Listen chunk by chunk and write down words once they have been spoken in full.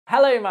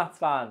Hello maths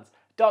fans,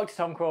 Dr.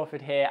 Tom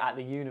Crawford here at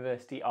the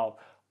University of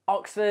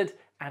Oxford,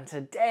 and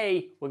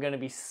today we're going to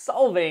be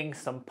solving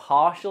some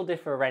partial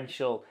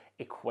differential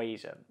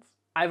equations.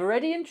 I've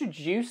already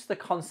introduced the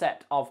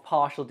concept of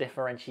partial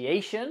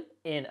differentiation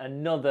in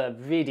another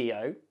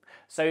video,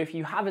 so if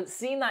you haven't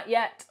seen that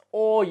yet,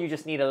 or you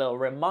just need a little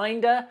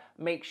reminder,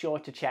 make sure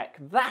to check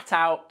that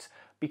out,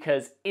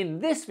 because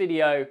in this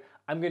video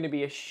I'm going to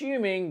be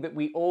assuming that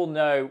we all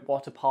know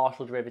what a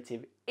partial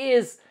derivative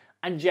is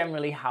and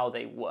generally how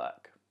they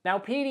work. Now,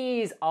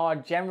 PDEs are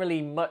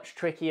generally much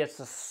trickier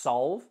to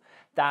solve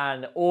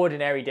than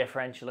ordinary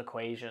differential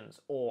equations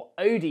or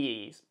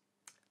ODEs.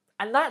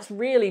 And that's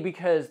really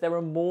because there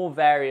are more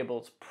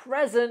variables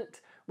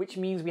present, which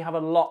means we have a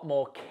lot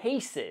more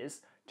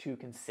cases to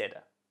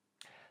consider.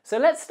 So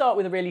let's start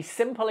with a really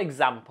simple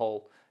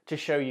example to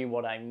show you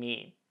what I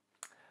mean.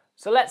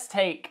 So let's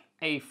take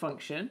a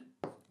function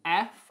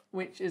f,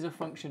 which is a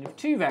function of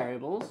two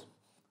variables,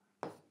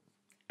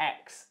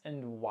 x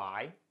and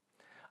y,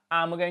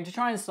 and we're going to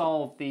try and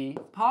solve the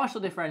partial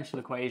differential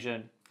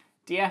equation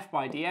df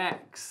by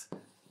dx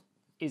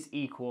is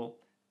equal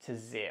to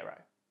 0.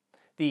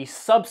 The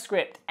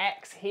subscript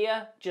x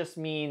here just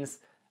means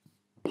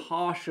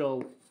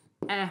partial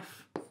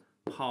f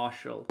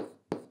partial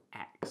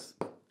x,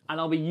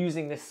 and I'll be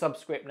using this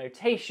subscript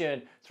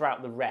notation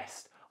throughout the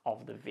rest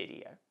of the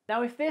video.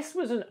 Now, if this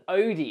was an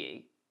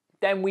ODE,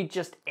 then we'd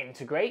just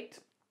integrate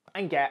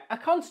and get a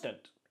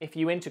constant. If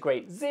you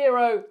integrate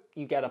 0,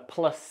 you get a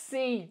plus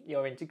c,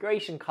 your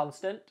integration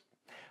constant,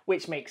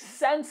 which makes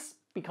sense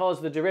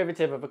because the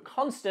derivative of a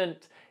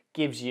constant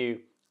gives you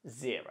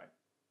 0.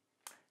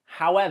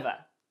 However,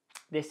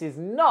 this is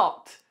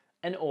not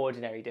an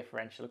ordinary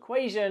differential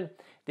equation.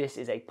 This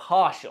is a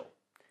partial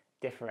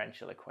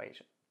differential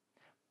equation.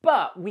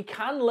 But we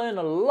can learn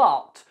a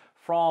lot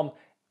from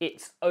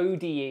its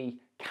ODE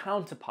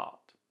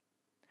counterpart.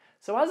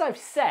 So as I've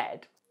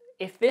said,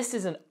 if this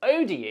is an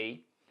ODE,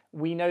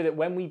 we know that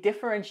when we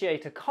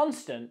differentiate a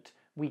constant,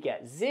 we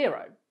get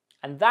 0.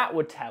 And that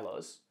would tell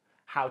us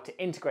how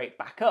to integrate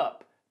back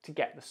up to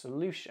get the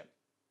solution.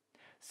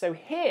 So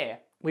here,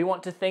 we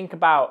want to think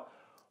about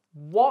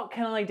what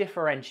can I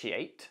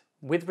differentiate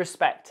with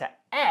respect to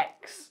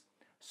x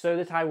so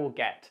that I will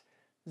get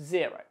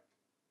 0.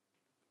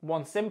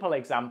 One simple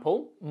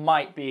example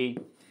might be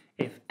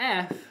if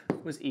f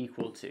was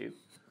equal to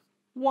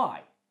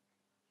y.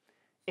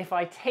 If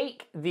I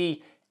take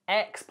the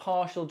x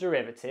partial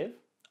derivative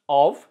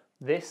of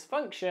this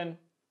function,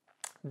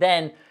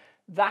 then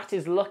that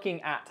is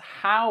looking at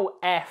how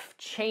f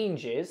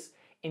changes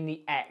in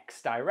the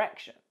x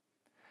direction.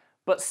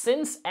 But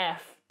since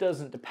f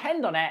doesn't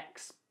depend on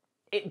x,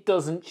 it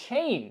doesn't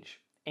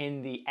change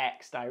in the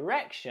x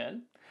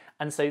direction,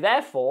 and so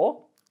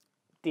therefore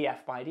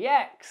df by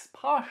dx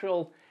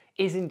partial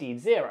is indeed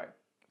 0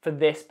 for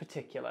this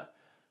particular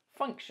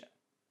function.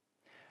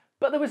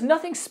 But there was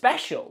nothing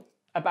special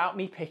about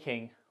me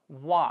picking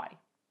y.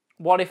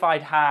 What if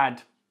I'd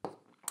had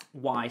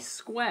y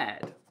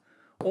squared,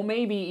 or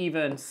maybe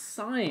even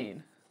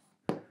sine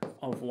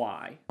of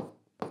y,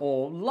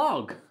 or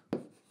log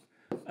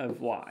of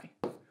y,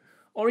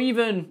 or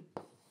even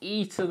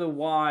e to the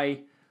y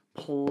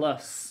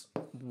plus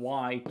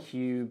y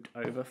cubed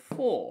over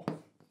 4,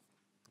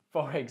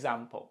 for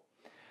example.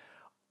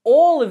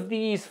 All of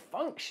these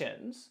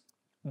functions,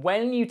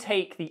 when you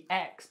take the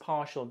x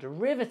partial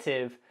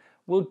derivative,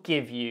 will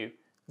give you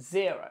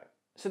 0.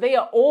 So they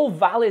are all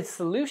valid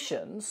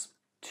solutions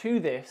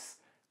to this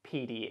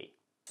PDE.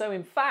 So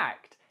in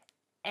fact,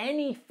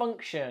 any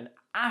function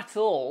at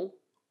all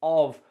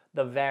of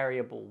the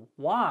variable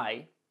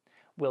y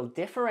will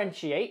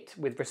differentiate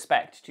with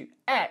respect to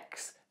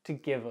x to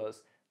give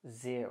us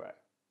 0.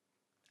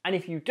 And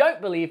if you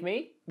don't believe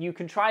me, you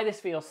can try this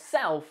for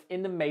yourself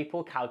in the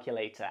Maple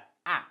Calculator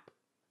app.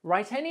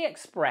 Write any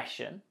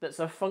expression that's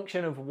a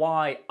function of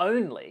y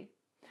only,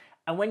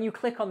 and when you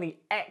click on the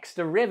x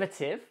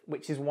derivative,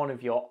 which is one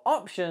of your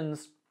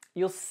options,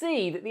 you'll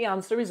see that the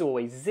answer is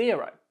always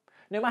 0,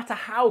 no matter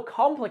how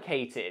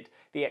complicated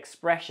the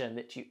expression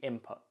that you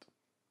input.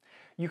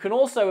 You can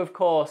also, of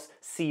course,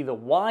 see the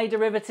y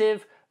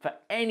derivative for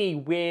any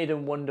weird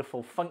and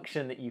wonderful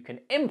function that you can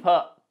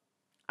input,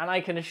 and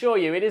I can assure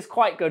you it is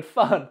quite good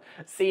fun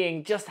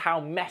seeing just how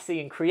messy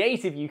and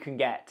creative you can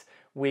get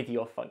with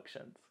your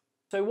functions.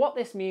 So what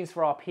this means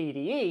for our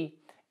PDE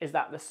is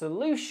that the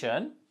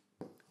solution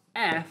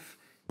f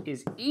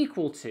is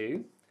equal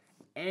to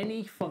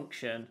any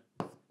function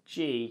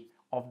g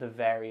of the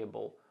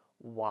variable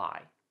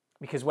y.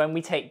 Because when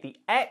we take the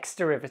x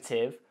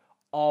derivative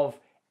of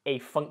a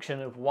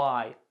function of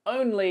y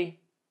only,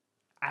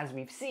 as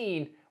we've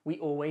seen, we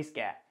always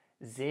get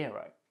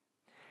 0.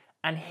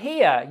 And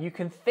here you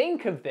can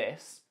think of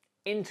this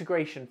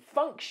integration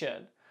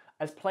function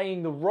as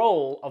playing the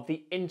role of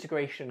the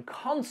integration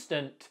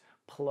constant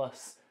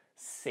plus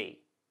c.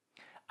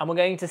 And we're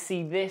going to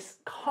see this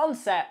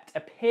concept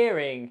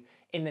appearing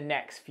in the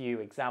next few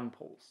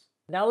examples.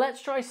 Now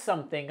let's try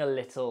something a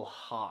little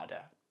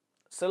harder.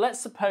 So let's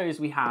suppose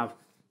we have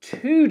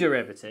two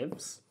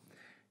derivatives,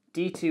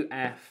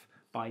 d2f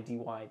by dy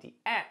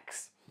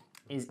dx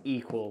is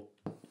equal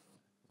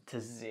to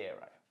 0.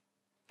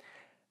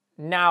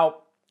 Now,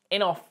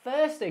 in our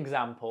first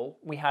example,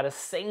 we had a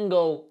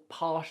single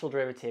partial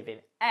derivative in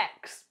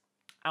x,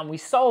 and we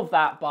solved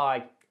that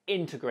by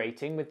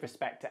integrating with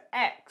respect to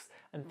x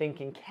and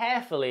thinking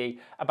carefully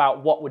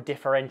about what would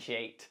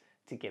differentiate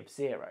to give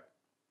 0.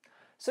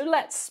 So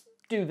let's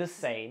do the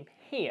same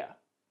here.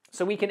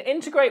 So we can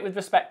integrate with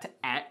respect to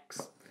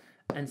x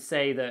and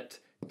say that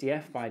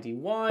df by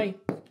dy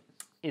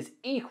is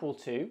equal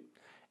to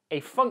a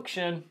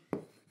function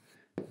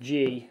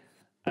g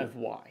of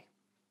y.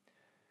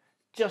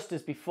 Just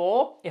as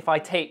before, if I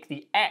take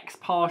the x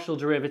partial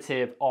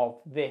derivative of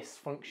this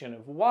function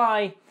of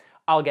y,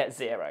 I'll get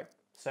 0.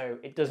 So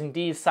it does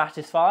indeed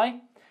satisfy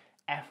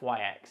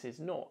fyx is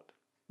 0.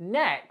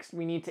 Next,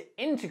 we need to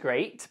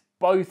integrate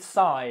both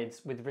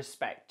sides with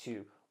respect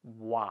to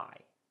y.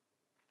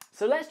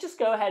 So let's just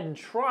go ahead and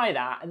try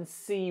that and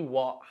see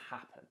what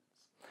happens.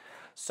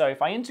 So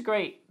if I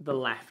integrate the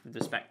left with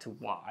respect to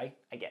y,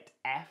 I get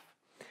f,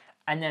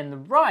 and then the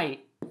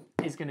right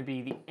is going to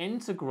be the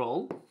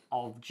integral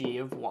of g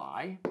of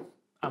y,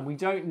 and we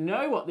don't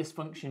know what this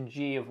function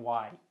g of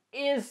y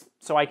is,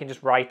 so I can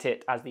just write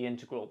it as the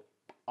integral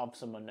of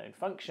some unknown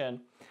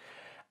function.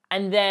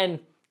 And then,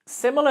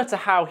 similar to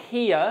how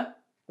here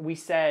we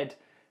said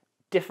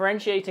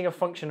differentiating a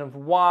function of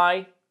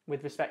y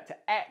with respect to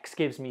x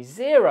gives me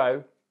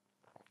 0,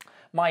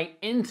 my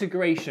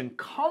integration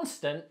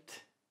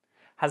constant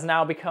has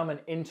now become an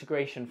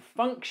integration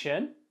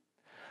function.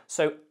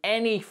 So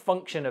any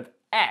function of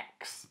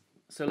x,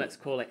 so let's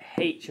call it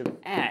h of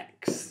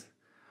x,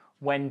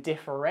 when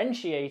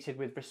differentiated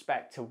with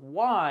respect to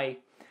y,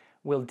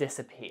 will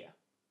disappear.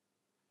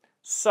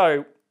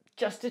 So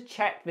just to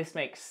check this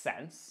makes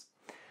sense,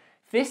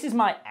 if this is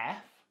my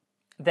f,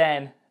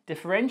 then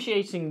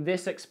differentiating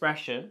this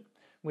expression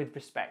with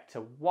respect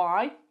to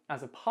y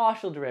as a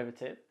partial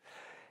derivative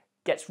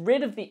gets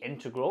rid of the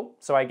integral,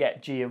 so I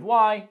get g of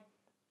y,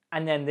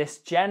 and then this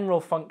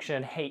general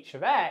function h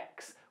of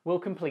x will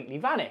completely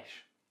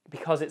vanish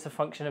because it's a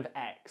function of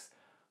x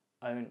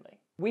only.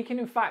 We can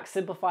in fact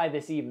simplify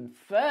this even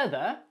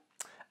further,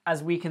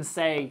 as we can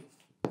say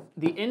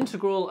the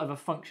integral of a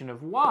function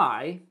of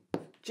y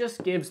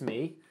just gives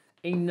me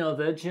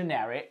another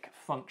generic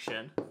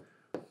function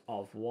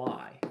of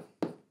y.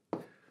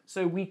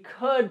 So we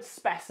could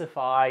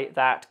specify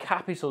that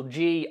capital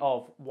G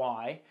of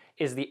y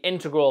is the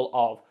integral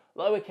of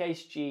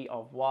lowercase g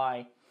of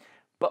y,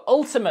 but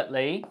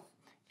ultimately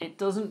it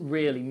doesn't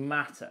really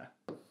matter.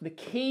 The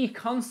key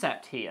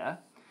concept here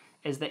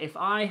is that if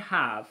I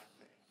have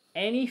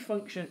any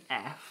function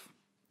f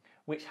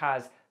which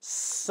has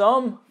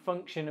some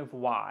function of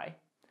y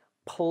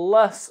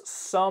plus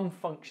some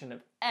function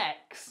of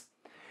x,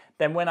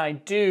 then when I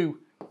do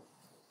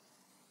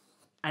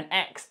an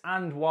x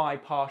and y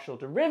partial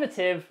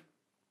derivative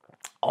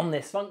on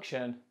this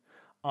function,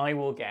 I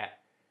will get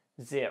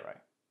 0.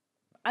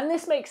 And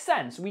this makes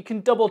sense. We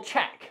can double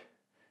check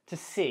to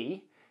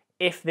see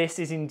if this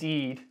is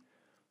indeed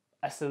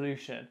a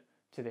solution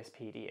to this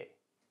PDE.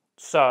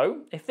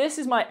 So if this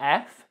is my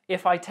f,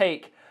 if I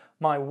take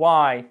my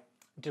y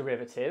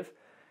derivative,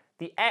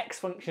 the x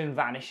function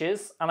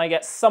vanishes and I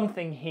get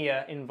something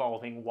here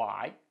involving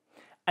y.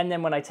 And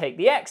then when I take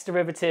the x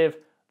derivative,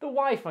 the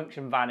y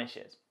function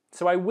vanishes.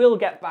 So I will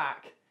get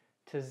back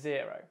to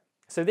 0.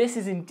 So this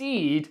is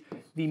indeed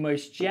the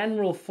most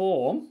general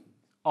form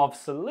of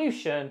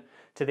solution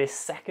to this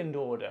second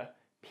order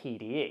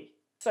PDE.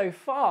 So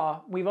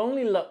far, we've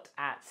only looked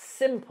at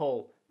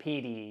simple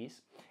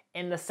PDEs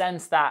in the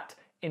sense that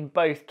in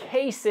both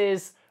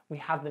cases, we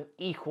have them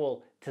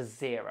equal to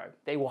 0.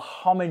 They were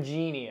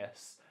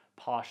homogeneous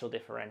partial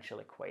differential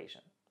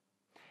equation.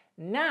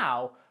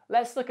 Now,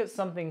 let's look at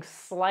something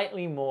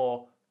slightly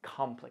more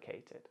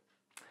complicated.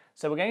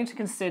 So we're going to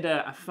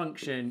consider a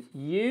function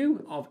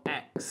u of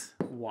x,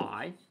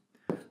 y.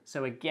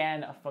 So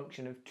again, a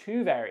function of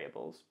two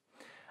variables.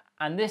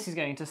 And this is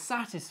going to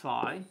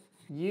satisfy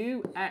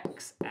u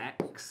x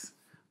x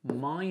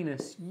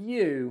minus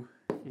u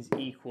is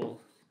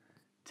equal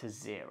to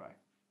 0.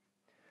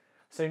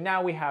 So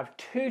now we have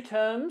two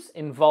terms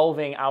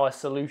involving our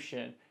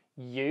solution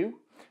u.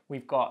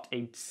 We've got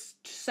a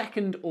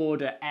second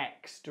order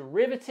x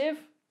derivative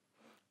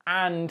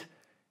and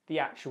the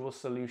actual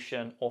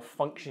solution or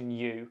function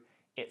u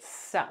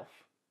itself.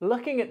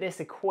 Looking at this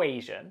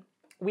equation,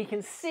 we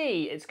can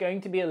see it's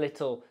going to be a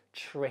little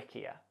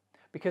trickier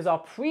because our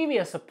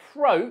previous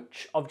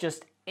approach of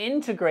just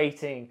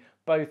integrating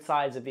both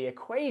sides of the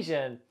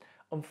equation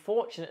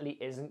unfortunately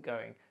isn't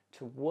going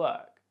to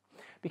work.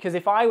 Because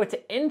if I were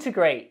to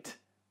integrate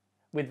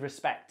with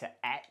respect to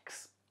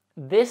x,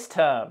 this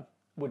term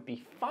would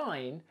be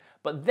fine,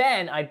 but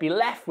then I'd be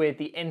left with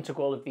the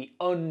integral of the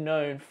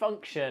unknown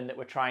function that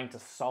we're trying to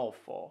solve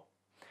for.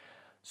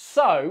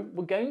 So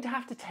we're going to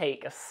have to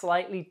take a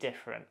slightly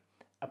different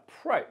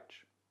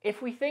approach.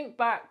 If we think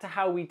back to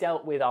how we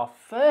dealt with our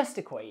first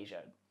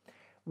equation,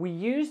 we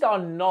used our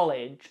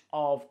knowledge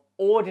of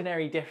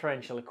ordinary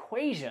differential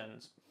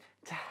equations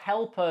to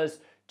help us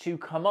to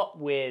come up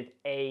with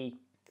a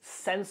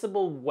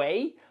sensible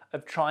way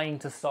of trying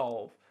to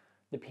solve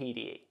the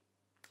PDE.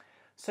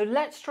 So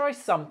let's try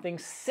something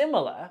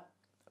similar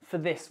for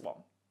this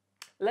one.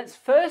 Let's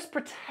first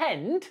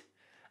pretend,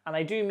 and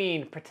I do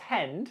mean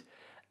pretend,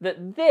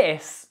 that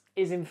this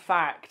is in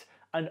fact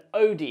an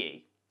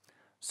ODE.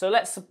 So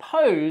let's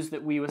suppose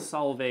that we were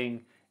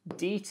solving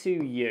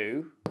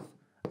d2u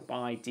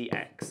by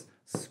dx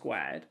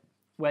squared,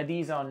 where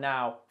these are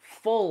now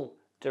full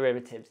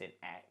derivatives in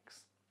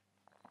x,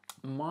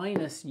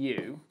 minus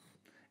u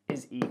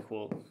is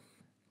equal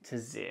to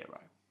 0.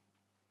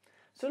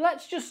 So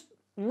let's just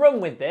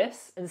run with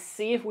this and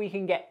see if we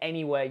can get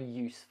anywhere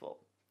useful,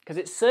 because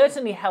it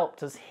certainly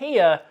helped us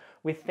here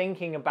with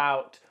thinking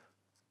about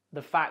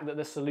the fact that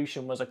the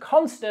solution was a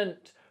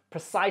constant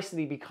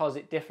precisely because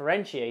it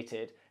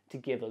differentiated to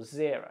give us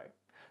 0.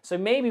 So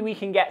maybe we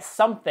can get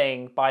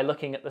something by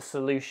looking at the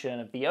solution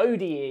of the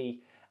ODE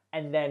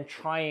and then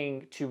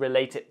trying to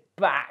relate it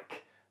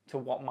back to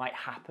what might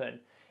happen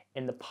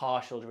in the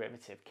partial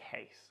derivative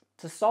case.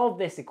 To solve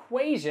this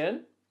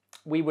equation,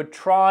 we would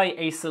try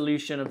a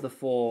solution of the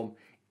form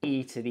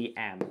e to the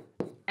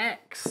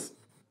mx,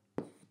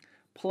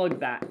 plug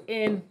that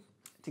in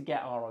to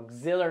get our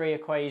auxiliary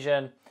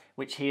equation,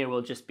 which here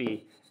will just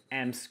be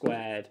m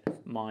squared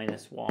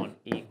minus 1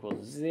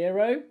 equals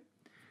 0,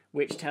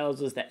 which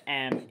tells us that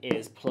m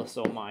is plus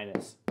or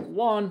minus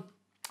 1.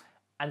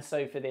 And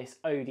so for this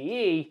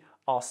ODE,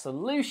 our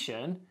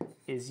solution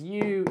is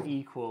u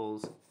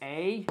equals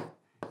a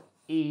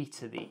e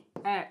to the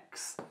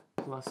x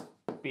plus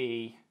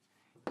b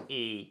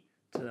e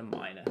to the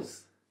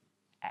minus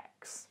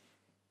x.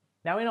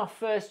 Now in our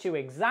first two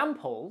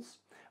examples,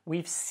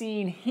 we've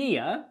seen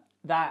here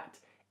that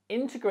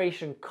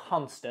integration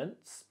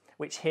constants,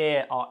 which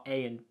here are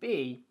a and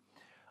b,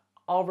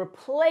 are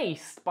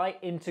replaced by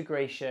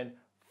integration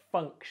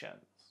functions.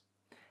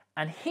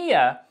 And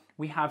here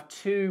we have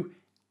two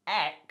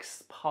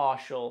x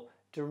partial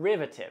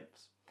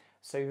derivatives.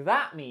 So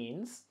that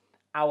means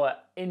our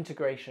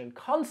integration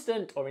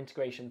constant or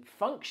integration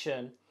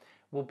function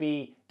will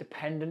be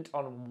dependent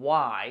on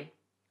y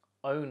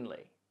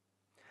only.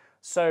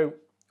 So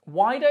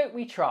why don't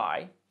we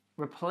try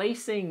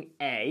replacing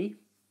a,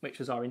 which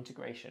was our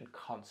integration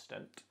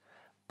constant,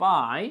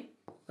 by,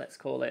 let's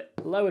call it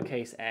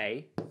lowercase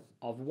a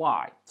of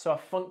y, so a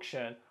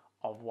function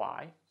of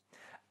y.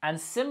 And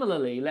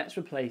similarly, let's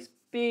replace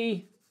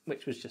b,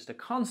 which was just a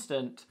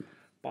constant,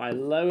 by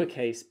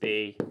lowercase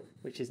b,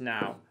 which is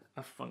now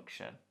a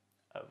function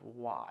of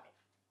y.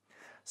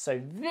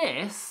 So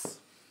this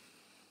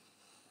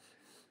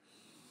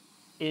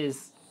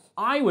is,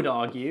 I would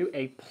argue,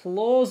 a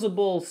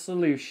plausible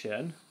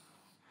solution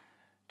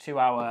to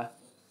our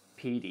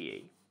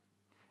PDE.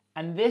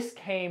 And this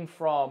came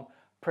from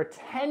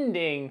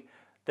pretending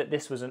that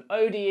this was an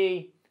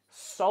ODE,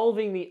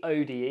 solving the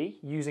ODE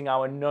using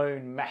our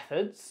known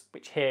methods,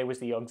 which here was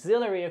the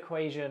auxiliary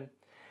equation,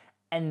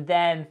 and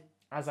then,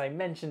 as I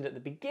mentioned at the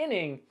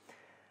beginning,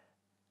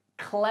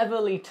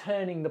 cleverly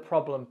turning the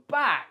problem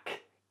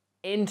back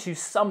into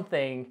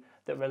something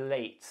that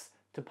relates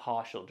to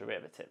partial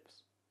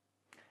derivatives.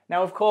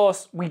 Now, of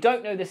course, we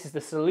don't know this is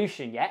the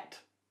solution yet.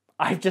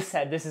 I've just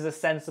said this is a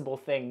sensible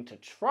thing to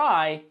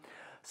try.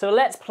 So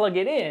let's plug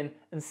it in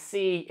and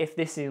see if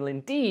this will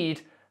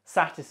indeed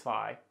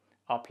satisfy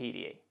our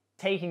PDE.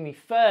 Taking the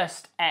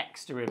first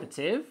x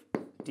derivative,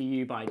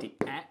 du by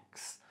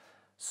dx,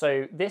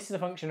 so this is a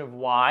function of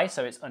y,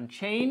 so it's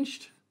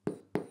unchanged.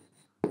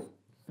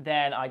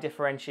 Then I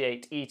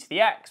differentiate e to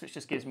the x, which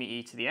just gives me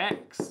e to the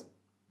x.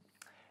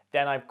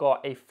 Then I've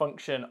got a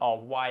function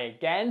of y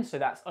again, so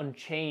that's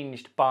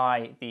unchanged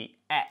by the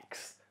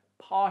x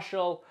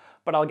partial,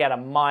 but I'll get a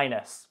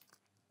minus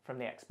from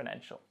the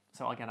exponential.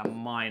 So I'll get a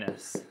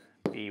minus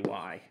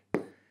by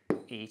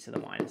e to the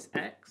minus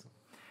x.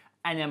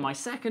 And then my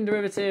second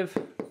derivative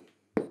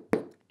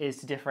is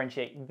to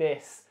differentiate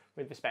this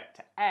with respect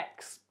to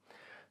x.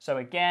 So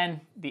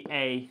again, the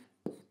a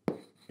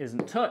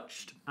isn't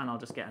touched, and I'll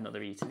just get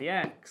another e to the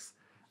x.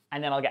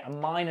 And then I'll get a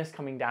minus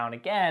coming down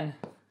again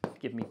to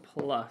give me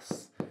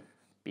plus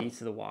b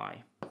to the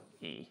y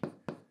e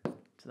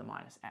to the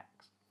minus x.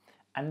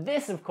 And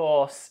this, of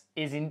course,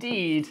 is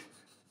indeed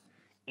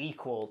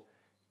equal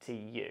to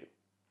u.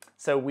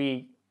 So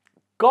we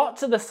got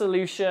to the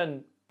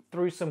solution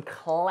through some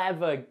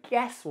clever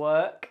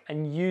guesswork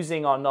and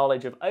using our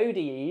knowledge of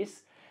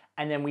ODEs,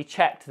 and then we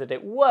checked that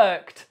it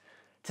worked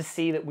to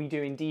see that we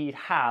do indeed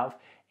have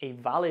a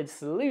valid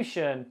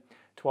solution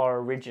to our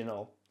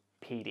original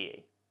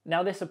PDE.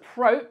 Now, this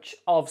approach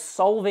of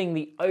solving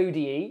the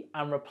ODE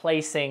and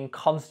replacing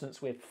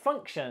constants with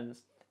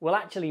functions will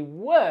actually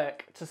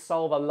work to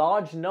solve a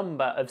large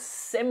number of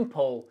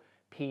simple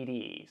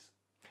PDEs.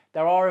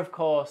 There are, of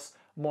course,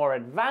 more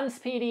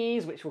advanced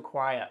PDEs which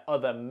require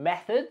other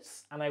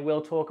methods, and I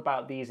will talk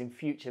about these in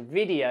future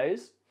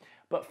videos.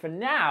 But for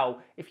now,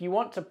 if you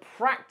want to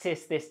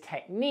practice this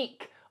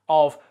technique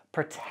of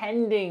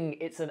pretending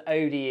it's an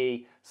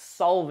ODE,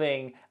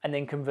 solving and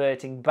then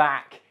converting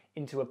back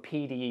into a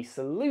PDE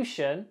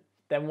solution,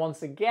 then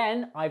once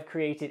again, I've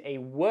created a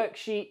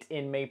worksheet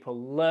in Maple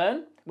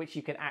Learn, which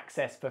you can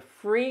access for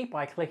free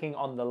by clicking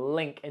on the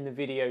link in the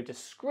video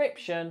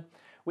description,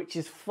 which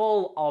is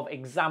full of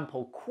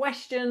example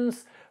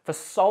questions for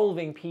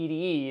solving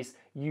PDEs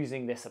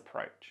using this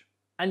approach.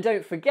 And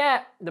don't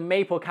forget, the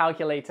Maple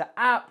Calculator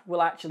app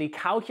will actually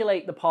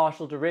calculate the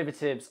partial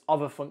derivatives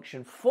of a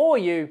function for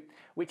you,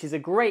 which is a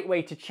great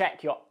way to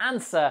check your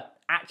answer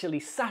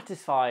actually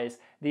satisfies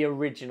the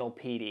original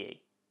PDE.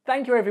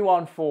 Thank you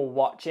everyone for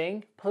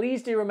watching.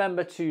 Please do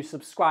remember to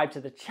subscribe to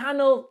the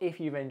channel if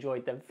you've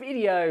enjoyed the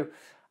video,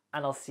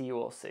 and I'll see you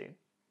all soon.